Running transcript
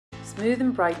smooth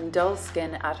and brighten dull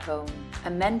skin at home,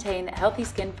 and maintain healthy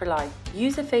skin for life.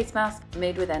 Use a face mask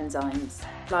made with enzymes.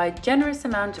 Apply a generous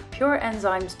amount of Pure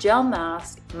Enzymes Gel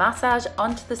Mask, massage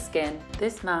onto the skin.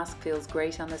 This mask feels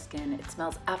great on the skin. It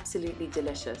smells absolutely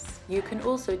delicious. You can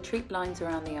also treat lines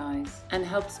around the eyes and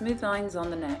help smooth lines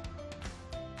on the neck.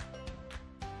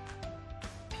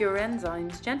 Pure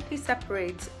Enzymes gently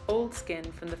separates old skin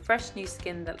from the fresh new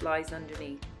skin that lies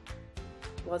underneath.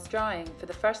 Whilst drying, for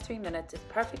the first 3 minutes, it's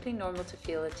perfectly normal to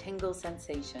feel a tingle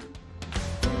sensation.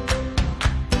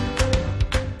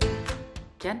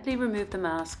 Gently remove the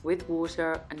mask with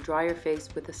water and dry your face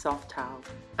with a soft towel.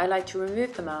 I like to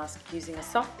remove the mask using a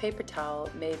soft paper towel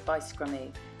made by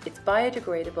Scrummy. It's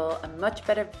biodegradable and much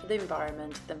better for the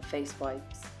environment than face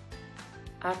wipes.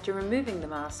 After removing the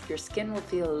mask, your skin will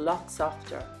feel a lot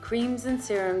softer. Creams and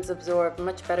serums absorb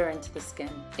much better into the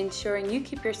skin, ensuring you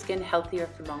keep your skin healthier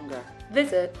for longer.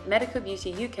 Visit Medical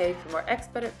Beauty UK for more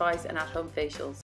expert advice and at-home facials.